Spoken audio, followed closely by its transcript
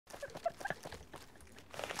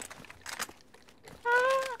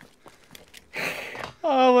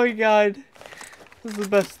my god. This is the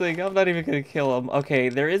best thing. I'm not even gonna kill him. Okay,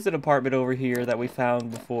 there is an apartment over here that we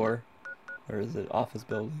found before. Or is it office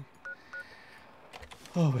building?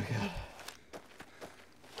 Oh my god.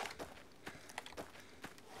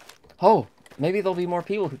 Oh, maybe there'll be more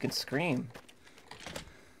people who can scream.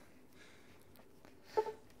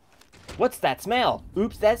 What's that smell?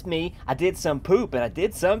 Oops, that's me. I did some poop and I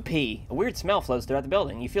did some pee. A weird smell flows throughout the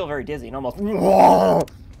building. You feel very dizzy and almost...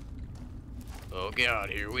 Oh god,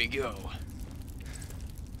 here we go.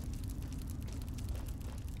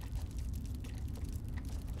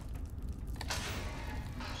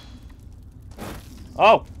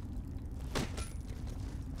 Oh!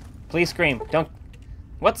 Please scream. Don't...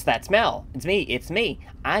 What's that smell? It's me. It's me.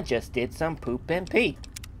 I just did some poop and pee.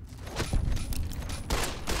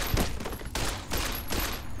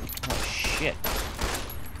 Oh, shit.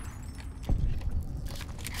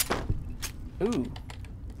 Ooh.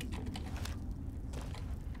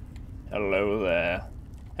 Hello there.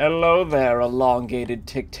 Hello there, elongated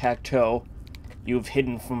tic-tac-toe. You've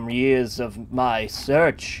hidden from years of my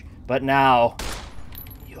search, but now...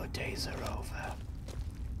 your days are over.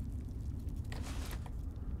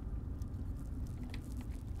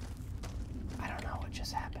 I don't know what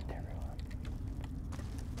just happened, everyone.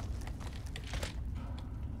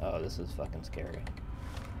 Oh, this is fucking scary.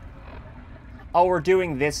 Oh, we're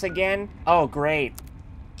doing this again? Oh, great.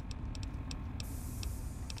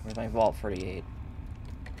 Where's my Vault 48?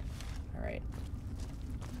 Alright.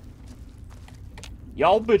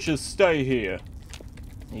 Y'all bitches stay here.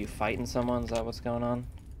 Are you fighting someone? Is that what's going on?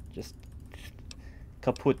 Just...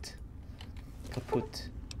 kaput. Kaput.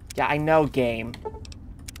 Yeah, I know, game.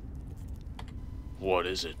 What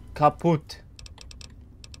is it? Kaput.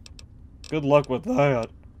 Good luck with that.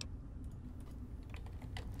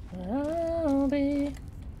 I'll be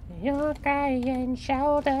your crying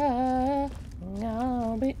shoulder.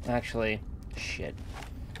 I'll be... Actually, shit.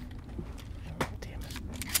 Oh, damn it.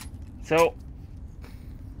 So...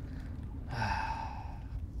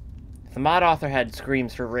 if the mod author had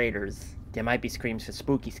screams for raiders, there might be screams for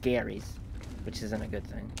spooky scaries, which isn't a good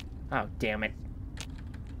thing. Oh, damn it.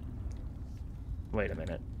 Wait a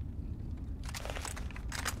minute.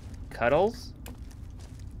 Cuddles?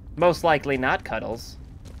 Most likely not Cuddles.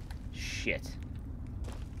 Shit.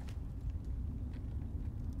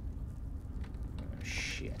 Oh,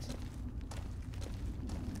 shit.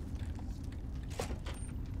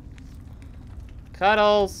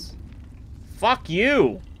 Cuddles! Fuck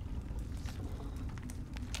you!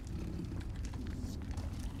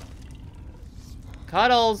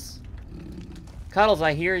 Cuddles! Cuddles,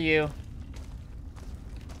 I hear you.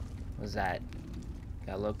 What's that?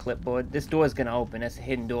 Got a little clipboard. This door's gonna open. It's a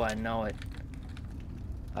hidden door, I know it.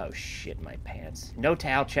 Oh shit, my pants. No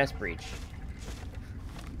towel, ChestBreach.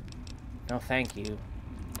 No, thank you.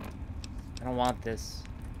 I don't want this.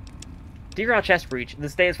 Dear Al ChestBreach,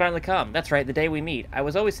 this day has finally come. That's right, the day we meet. I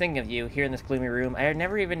was always thinking of you here in this gloomy room. I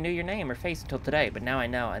never even knew your name or face until today, but now I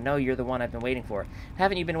know. I know you're the one I've been waiting for.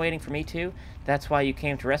 Haven't you been waiting for me too? That's why you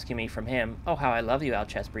came to rescue me from him. Oh, how I love you, Al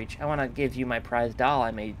ChestBreach. I want to give you my prized doll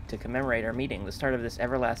I made to commemorate our meeting, the start of this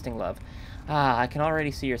everlasting love. Ah, I can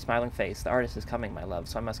already see your smiling face. The artist is coming, my love,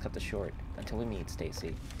 so I must cut this short. Until we meet,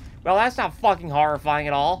 Stacy. Well, that's not fucking horrifying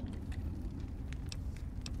at all.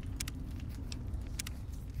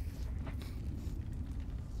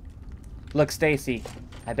 Look, Stacy,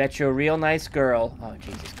 I bet you're a real nice girl. Oh,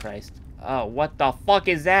 Jesus Christ. Oh, what the fuck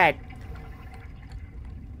is that?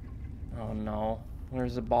 Oh, no.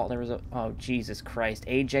 There's a ball. There was a... Oh, Jesus Christ.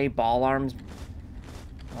 AJ Ball Arms.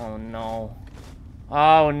 Oh, no.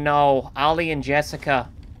 Oh, no. Ollie and Jessica.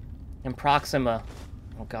 And Proxima.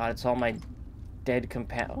 Oh, God, it's all my dead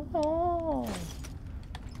Oh.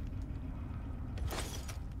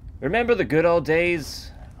 Remember the good old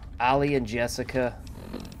days? Ollie and Jessica.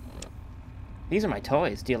 These are my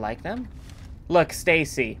toys. Do you like them? Look,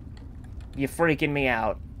 Stacy. You're freaking me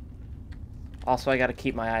out. Also, I gotta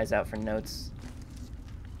keep my eyes out for notes.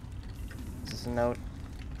 Is this a note?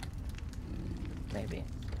 Maybe.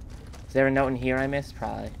 Is there a note in here I missed?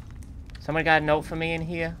 Probably. Someone got a note for me in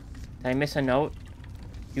here? Did I miss a note?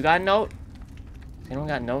 You got a note? Has anyone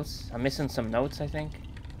got notes? I'm missing some notes, I think.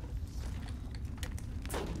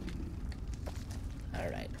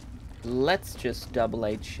 Alright. Let's just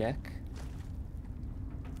double-A check.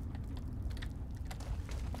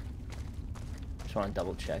 Just want to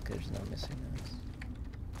double check there's no missing notes.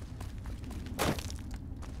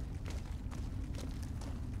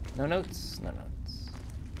 No notes? No notes.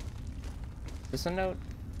 Is this a note?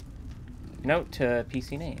 Note to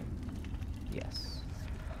PC name. Yes.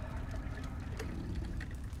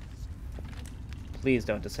 Please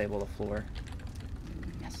don't disable the floor.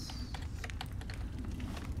 Yes.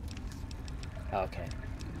 Okay.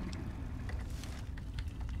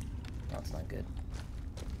 That's not good.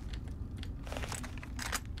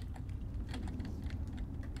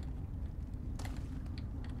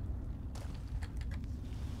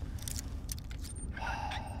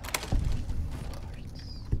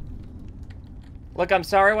 Look, I'm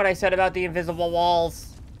sorry what I said about the invisible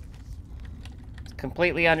walls. It's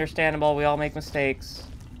completely understandable. We all make mistakes.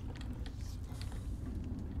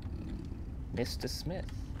 Mr. Smith.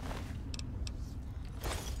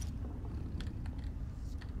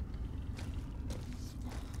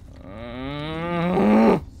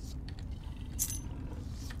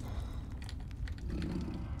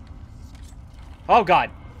 Oh, God.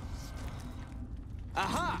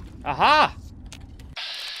 Aha! Aha!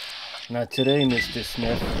 Not today, Mr.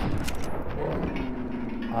 Smith.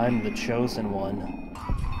 I'm the chosen one.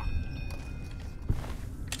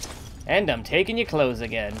 And I'm taking your clothes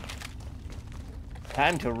again.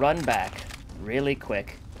 Time to run back. Really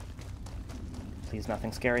quick. Please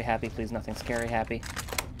nothing scary happy. Please nothing scary happy.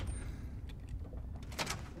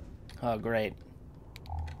 Oh, great.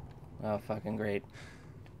 Oh, fucking great.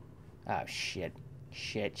 Oh, shit.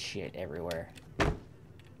 Shit everywhere.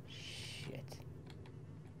 Shit.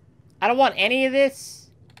 I don't want any of this.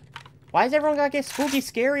 Why is everyone gotta get spooky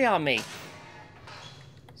scary on me?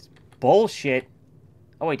 It's bullshit.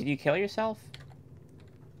 Oh, wait, did you kill yourself?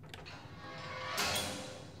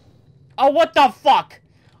 Oh, what the fuck?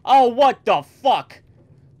 Oh, what the fuck?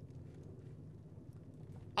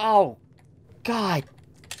 Oh, God.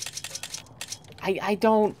 I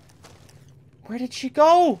don't... Where did she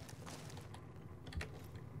go?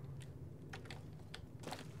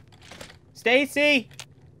 Stacy!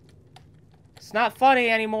 It's not funny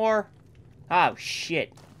anymore. Oh,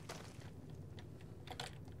 shit.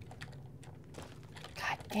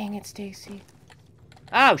 God dang it, Stacy.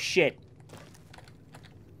 Oh, shit.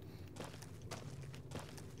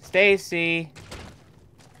 Stacy.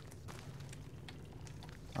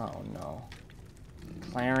 Oh, no.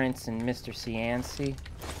 Clarence and Mr. Cianci.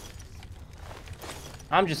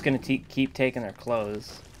 I'm just gonna keep taking their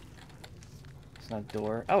clothes. There's no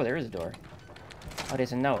door. Oh, there is a door. Oh,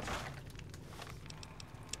 there's a note.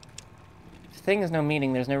 If a thing has no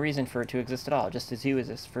meaning, there's no reason for it to exist at all, just as you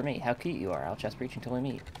exist for me. How cute you are. I'll ChestBreach until we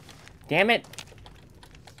meet. Damn it!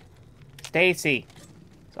 Stacy!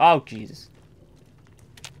 Oh, Jesus.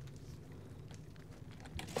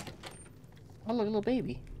 Oh, look, a little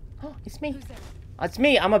baby. Oh, it's me. Oh, it's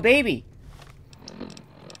me. I'm a baby.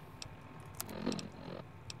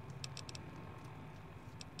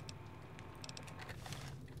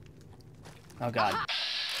 Oh, God.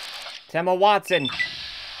 It's Emma Watson.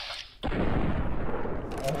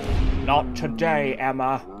 Not today,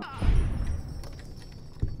 Emma.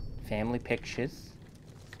 Family pictures.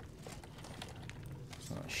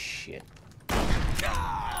 Oh, shit.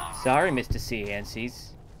 Sorry, Mr. Ciancis.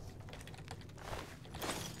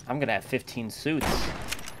 I'm gonna have 15 suits.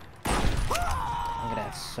 I'm gonna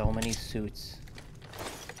have so many suits.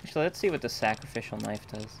 Actually, let's see what the sacrificial knife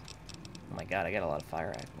does. Oh my god, I got a lot of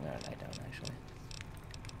fire. No, I don't, actually.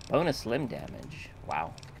 Bonus limb damage.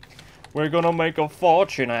 Wow. We're gonna make a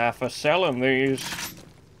fortune after selling these.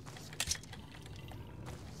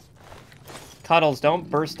 Cuddles, don't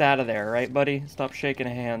burst out of there, right, buddy? Stop shaking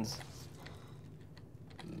hands.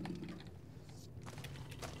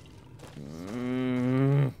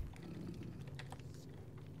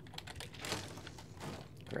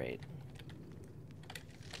 Great.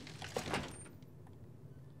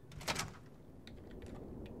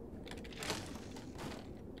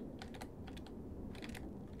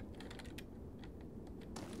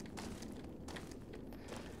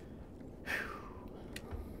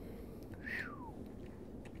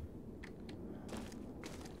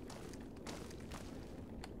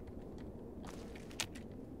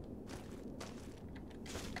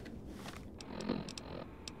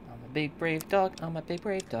 Big brave dog. I'm a big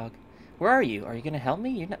brave dog. Where are you? Are you gonna help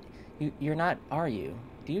me? You're not, are you?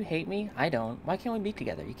 Do you hate me? I don't. Why can't we be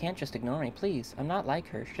together? You can't just ignore me, please. I'm not like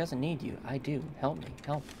her. She doesn't need you. I do. Help me.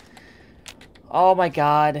 Help. Oh my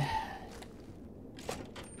god.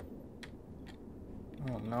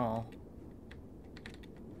 Oh no.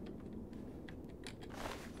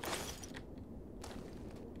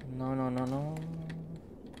 No, no, no, no.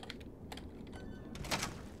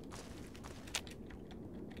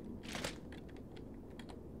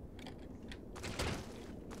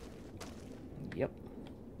 Yep.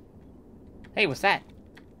 Hey, what's that?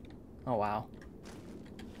 Oh, wow.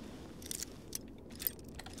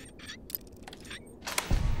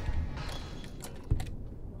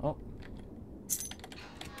 Oh.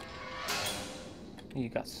 You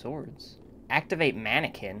got swords. Activate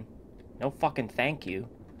mannequin. No fucking thank you.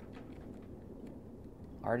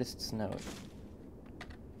 Artist's note.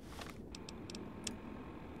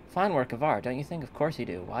 Fine work of art, don't you think? Of course you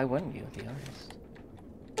do. Why wouldn't you, the artist?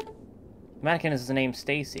 The mannequin is the name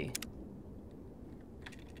Stacy.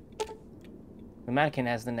 The mannequin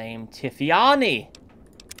has the name Tiffany.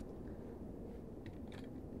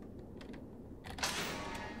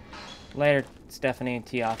 Later, Stephanie,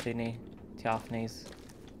 Theophanes,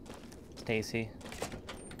 Stacy,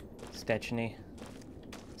 Stechny,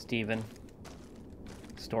 Steven,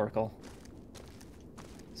 Storkel,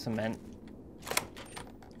 Cement.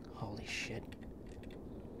 Holy shit.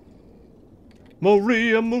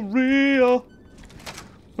 Maria, Maria!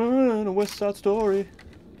 A West Side Story.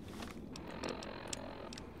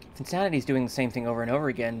 If Insanity's doing the same thing over and over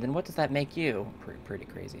again, then what does that make you? Pretty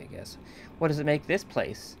crazy, I guess. What does it make this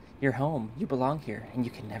place? Your home. You belong here, and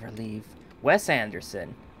you can never leave. Wes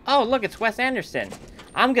Anderson. Oh, look, it's Wes Anderson.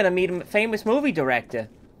 I'm gonna meet a famous movie director.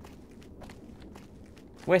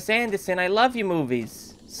 Wes Anderson, I love your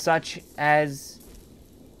movies. Such as...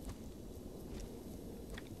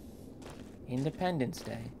 Independence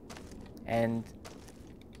Day. And...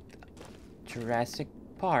 Jurassic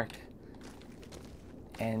Park.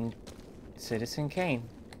 And... Citizen Kane.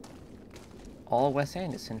 All Wes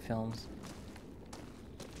Anderson films.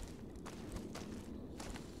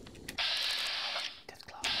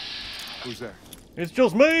 Who's there? It's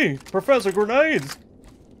just me, Professor Grenades.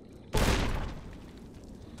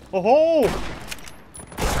 Oh-ho!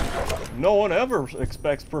 No one ever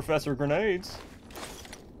expects Professor Grenades.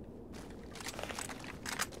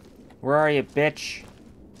 Where are you, bitch?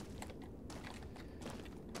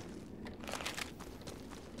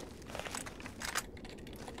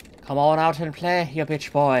 Come on out and play, you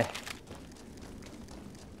bitch boy.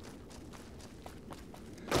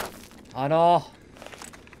 Oh no.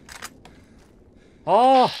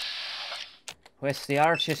 Oh! Where's the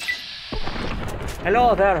artist?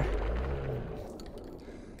 Hello there.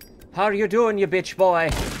 How are you doing, you bitch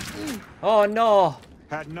boy? Oh no!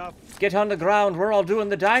 Had enough. Get on the ground, we're all doing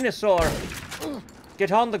the dinosaur.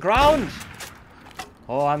 Get on the ground!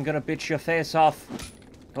 Oh, I'm gonna bitch your face off.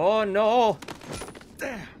 Oh no!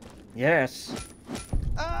 Damn. Yes.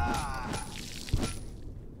 Ah.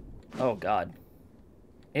 Oh god.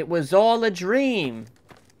 It was all a dream.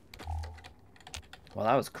 Well,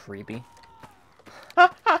 that was creepy.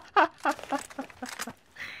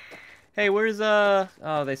 Hey, where's, oh,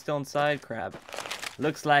 they still inside? Crap.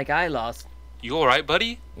 Looks like I lost. You alright,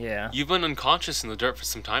 buddy? Yeah. You've been unconscious in the dirt for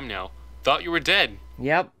some time now. Thought you were dead.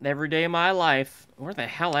 Yep, every day of my life. Where the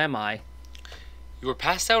hell am I? You were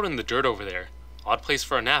passed out in the dirt over there. Odd place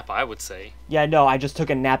for a nap, I would say. Yeah, no, I just took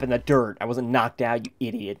a nap in the dirt. I wasn't knocked out, you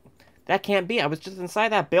idiot. That can't be. I was just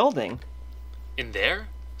inside that building. In there?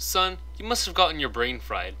 Son, you must have gotten your brain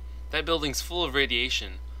fried. That building's full of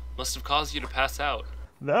radiation. Must have caused you to pass out.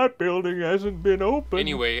 That building hasn't been open.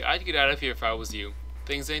 Anyway, I'd get out of here if I was you.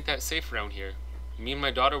 Things ain't that safe around here. Me and my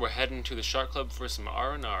daughter were heading to the Shark Club for some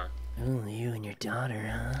R&R. Oh, you and your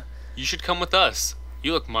daughter, huh? You should come with us.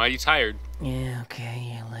 You look mighty tired. Yeah,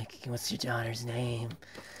 okay. Yeah, like, what's your daughter's name?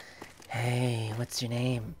 Hey, what's your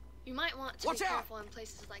name? You might want to be careful in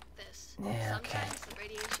places like this. Yeah, okay. Sometimes the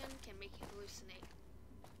radiation can make you hallucinate.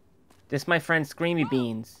 This is my friend Screamy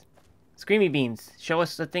Beans. Screamy Beans, show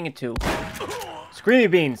us a thing or two.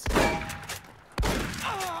 Screamy Beans!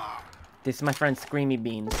 This is my friend Screamy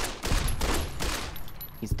Beans.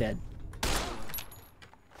 He's dead.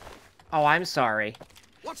 Oh, I'm sorry.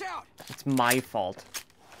 Watch out! It's my fault.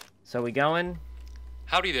 So we going?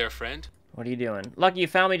 Howdy there, friend. What are you doing? Lucky you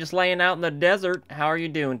found me just laying out in the desert. How are you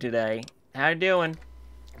doing today? How you doing?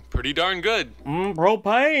 Pretty darn good.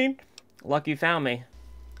 Propane! Lucky you found me.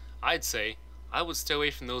 I'd say. I would stay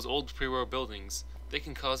away from those old pre-war buildings. They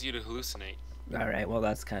can cause you to hallucinate. Alright, well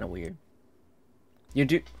that's kind of weird. You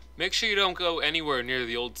do... Make sure you don't go anywhere near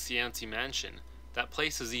the old Cianci mansion. That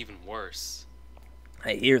place is even worse.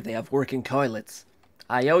 I hear they have working toilets.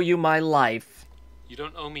 I owe you my life. You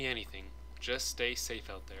don't owe me anything. Just stay safe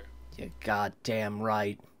out there. You're goddamn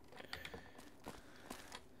right.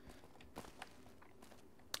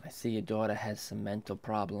 I see your daughter has some mental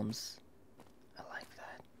problems. I like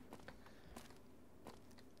that.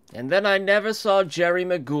 And then I never saw Jerry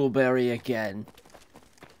McGoolberry again.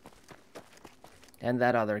 And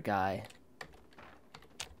that other guy.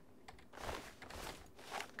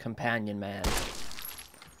 Companion man.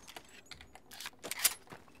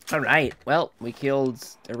 Alright, well, we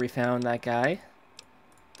found that guy.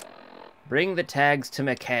 Bring the tags to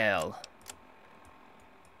Mikhail.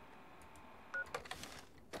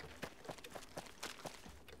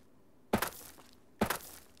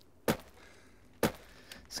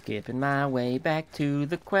 skipping my way back to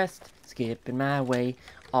the quest. Skipping my way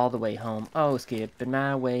all the way home. Oh, skipping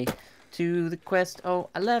my way to the quest. Oh,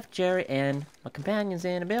 I left Jerry and my companions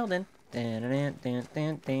in a building. Whoa.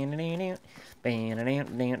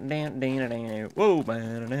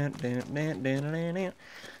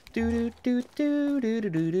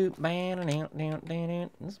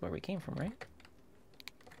 This is where we came from, right?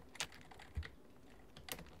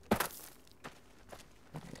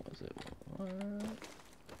 What was it? What?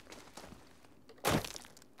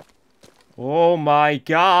 Oh my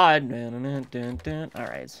god!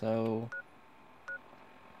 Alright, so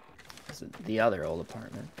this is the other old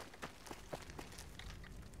apartment.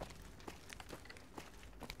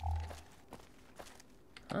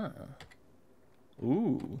 Huh.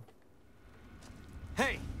 Ooh.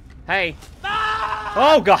 Hey! Hey! Ah!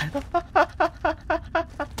 Oh god!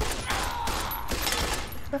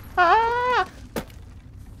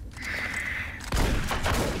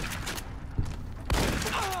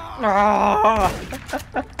 Ah!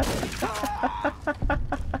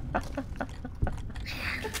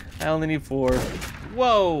 I only need 4.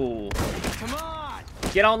 Whoa! Come on!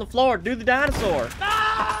 Get on the floor, do the dinosaur!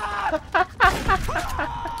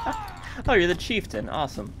 Oh, you're the chieftain.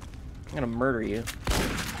 Awesome. I'm gonna murder you.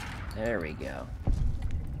 There we go.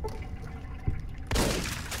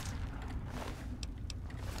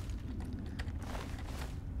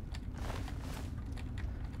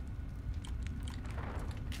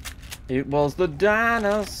 It was the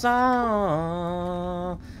dinosaur.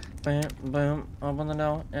 Bam, boom, open the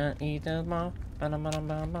door and eat the mouth.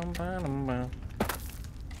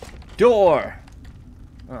 Door!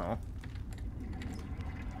 Oh.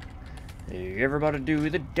 Everybody do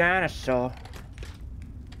the dinosaur.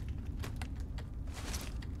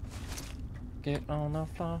 Get on the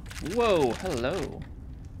floor. Whoa, hello.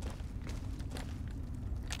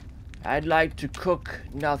 I'd like to cook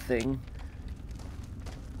nothing.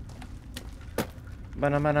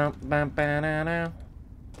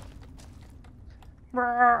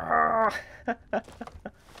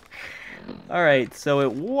 Alright, so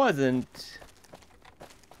it wasn't...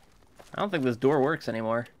 I don't think this door works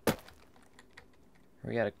anymore.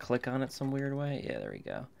 We gotta click on it some weird way? Yeah, there we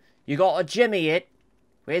go. You got a Jimmy it.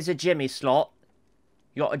 Where's the Jimmy slot?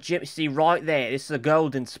 You got a Jimmy... See, right there. This is the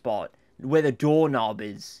golden spot. Where the doorknob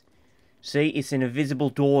is. See, it's an invisible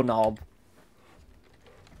doorknob.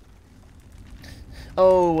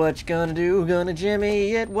 Oh, what you gonna do? Gonna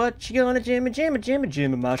Jimmy it? What you gonna Jimmy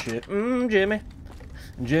my shit? Jimmy.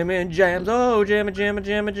 Jimmy and Jams, oh Jimmy, Jimmy,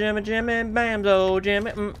 Jimmy, Jimmy, Jimmy and Bams, oh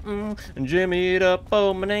Jimmy, Jimmy it up,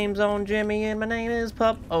 oh my name's on Jimmy and my name is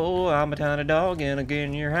Pup, oh I'm a tiny dog and I get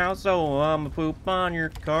in your house, oh I'm a poop on your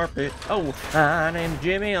carpet, oh my name's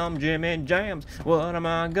Jimmy, I'm Jimmy Jams, what am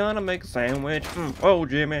I gonna make a sandwich, oh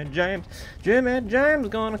Jimmy James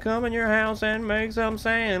gonna come in your house and make some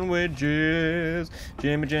sandwiches,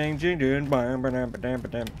 Jimmy James, Jim, Jim.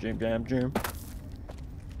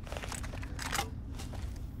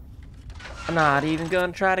 I'm not even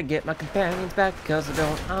gonna try to get my companions back because I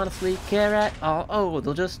don't honestly care at all. Oh,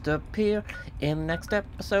 they'll just appear in the next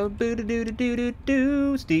episode.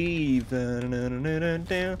 Boo-doo-doo-doo-doo-doo, Steve. I don't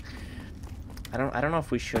know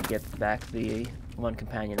if we should get back the one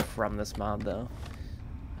companion from this mod though.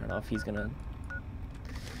 I don't know if he's gonna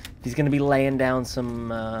be laying down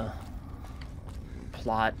some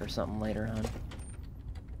plot or something later on.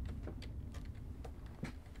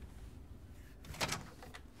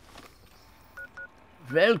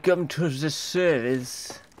 Welcome to the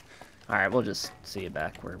service. Alright, we'll just see you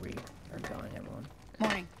back where we are going, everyone.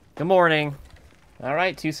 Morning. Good morning.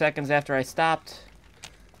 Alright, 2 seconds after I stopped.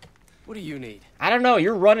 What do you need? I don't know,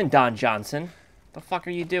 you're running, Don Johnson. What the fuck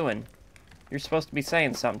are you doing? You're supposed to be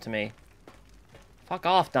saying something to me. Fuck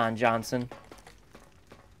off, Don Johnson.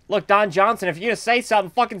 Look, Don Johnson, if you're gonna say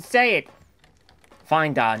something, fucking say it.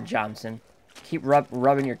 Fine, Don Johnson. Keep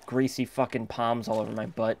rubbing your greasy fucking palms all over my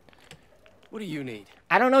butt. What do you need?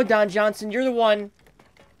 I don't know, Don Johnson. You're the one.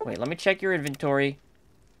 Wait, let me check your inventory.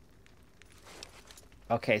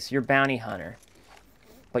 Okay, so you're bounty hunter.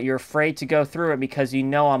 But you're afraid to go through it because you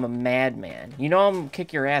know I'm a madman. You know I'm gonna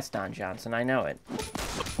kick your ass, Don Johnson. I know it.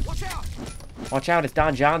 Watch out! Watch out, it's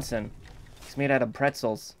Don Johnson. He's made out of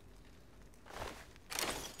pretzels.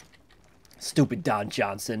 Stupid Don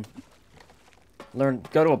Johnson.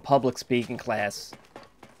 Go to a public speaking class.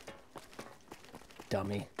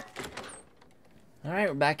 Dummy. Alright,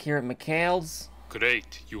 we're back here at McHale's.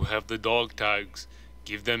 Great, you have the dog tags.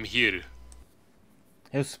 Give them here.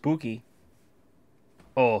 How spooky.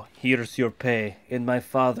 Oh, here's your pay, and my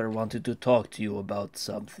father wanted to talk to you about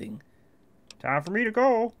something. Time for me to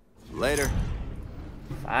go. Later.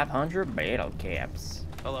 500 battle caps.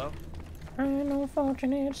 Hello? I'm no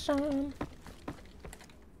fortunate son.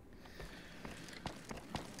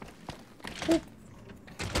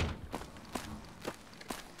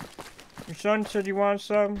 Your son said you want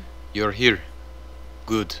some? You're here.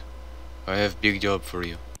 Good. I have big job for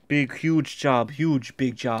you. Big, huge job. Huge,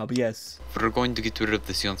 big job, yes. If we're going to get rid of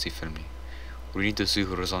the Cianci family, we need to see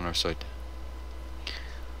who is on our side.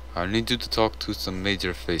 I need you to talk to some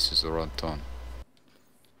major faces around town.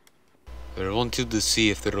 I want you to see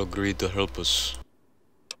if they'll agree to help us.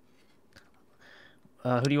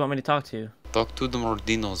 Who do you want me to talk to? Talk to the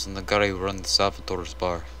Mordinos and the guy who runs Salvatore's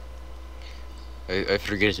bar. I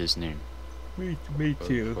forget his name. Me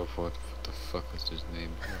What the fuck is his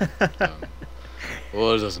name?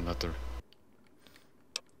 Well, it doesn't matter.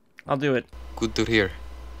 I'll do it. Good to hear.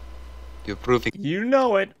 You're proving. You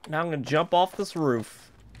know it. Now I'm gonna jump off this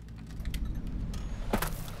roof.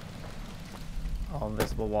 All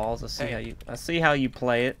invisible walls. I see how you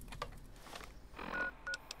play it.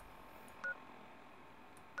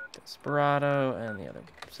 Desperado and the other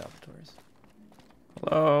Salvatores.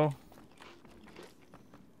 Hello.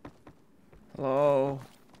 Hello.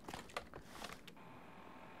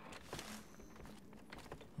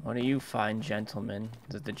 What do you find, gentlemen?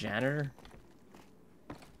 Is it the janitor?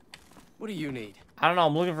 What do you need? I don't know.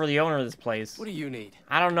 I'm looking for the owner of this place. What do you need?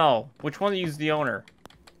 I don't know. Which one of you is the owner?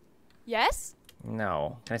 Yes?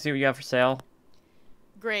 No. Can I see what you have for sale?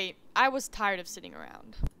 Great. I was tired of sitting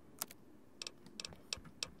around.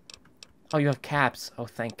 Oh, you have caps. Oh,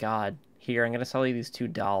 thank God. Here, I'm gonna sell you these 2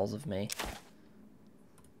 dolls of me.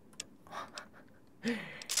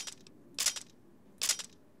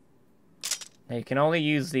 Now, you can only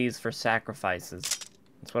use these for sacrifices.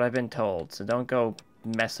 That's what I've been told, so don't go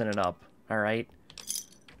messing it up, alright?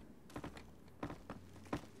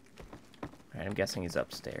 Alright, I'm guessing he's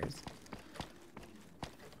upstairs.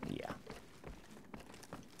 Yeah.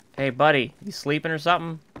 Hey, buddy, you sleeping or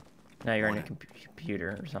something? No, you're in a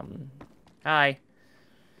computer or something. Hi.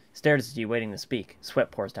 Stares at you, waiting to speak. Sweat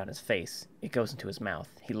pours down his face. It goes into his mouth.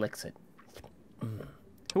 He licks it.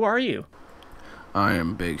 Who are you? I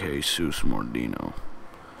am Big Jesus Mordino.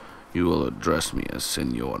 You will address me as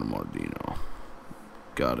Senor Mordino.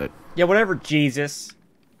 Got it? Yeah, whatever, Jesus.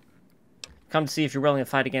 Come to see if you're willing to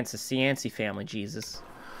fight against the Cianci family, Jesus.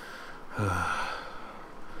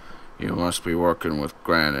 You must be working with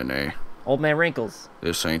Grannon, eh? Old Man Wrinkles.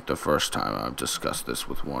 This ain't the first time I've discussed this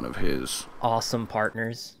with one of his. Awesome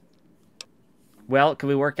partners. Well, could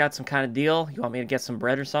we work out some kind of deal? You want me to get some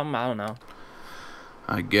bread or something? I don't know.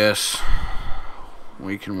 I guess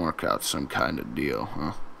we can work out some kind of deal,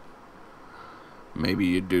 huh? Maybe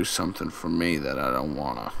you do something for me that I don't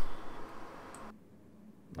wanna.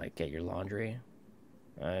 Like get your laundry?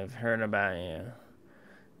 I've heard about you.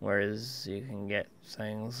 Whereas you can get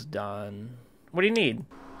things done. What do you need?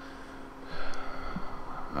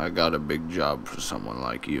 I got a big job for someone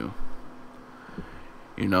like you.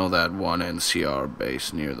 You know that one NCR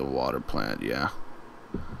base near the water plant, yeah?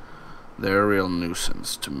 They're a real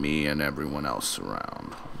nuisance to me and everyone else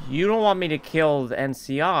around. You don't want me to kill the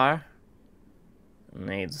NCR?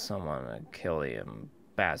 Need someone to kill the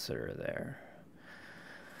ambassador there.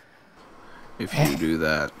 If you do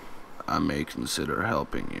that, I may consider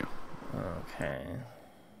helping you. Okay.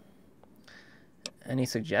 Any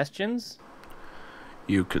suggestions?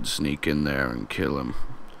 You could sneak in there and kill him.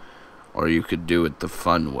 Or you could do it the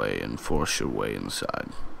fun way and force your way inside.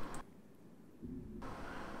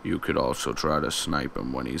 You could also try to snipe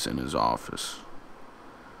him when he's in his office.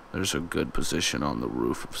 There's a good position on the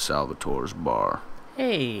roof of Salvatore's bar.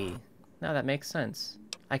 Hey, now that makes sense.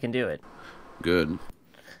 I can do it. Good.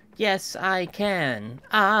 Yes, I can.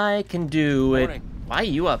 I can do it. Morning. Why are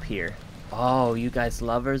you up here? Oh, you guys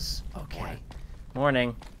lovers? Okay.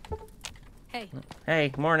 Morning. Hey.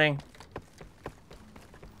 Hey, morning.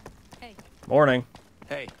 Hey. Morning.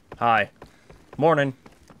 Hey. Hi. Morning.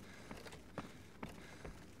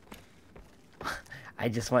 I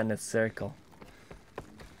just went in a circle.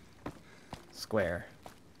 Square.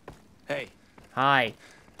 Hey. Hi.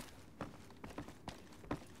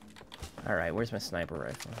 Alright, where's my sniper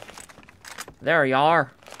rifle? There you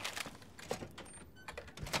are.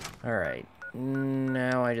 Alright.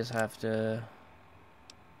 Now I just have to...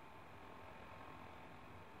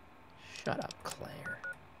 Shut up, Claire.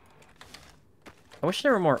 I wish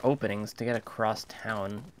there were more openings to get across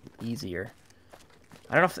town easier.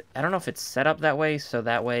 I don't know if it's set up that way, so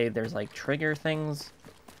that way there's like trigger things.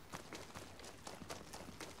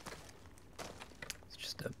 It's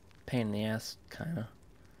just a pain in the ass, kinda.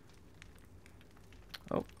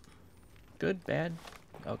 Oh. Good, bad?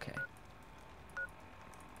 Okay.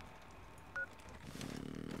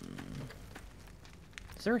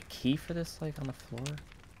 Is there a key for this, like, on the floor?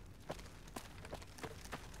 Are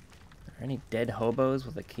there any dead hobos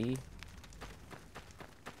with a key?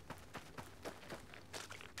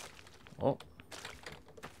 Oh.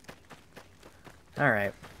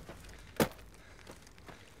 Alright.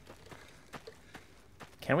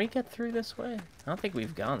 Can we get through this way? I don't think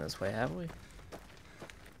we've gone this way, have we?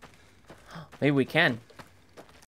 Maybe we can.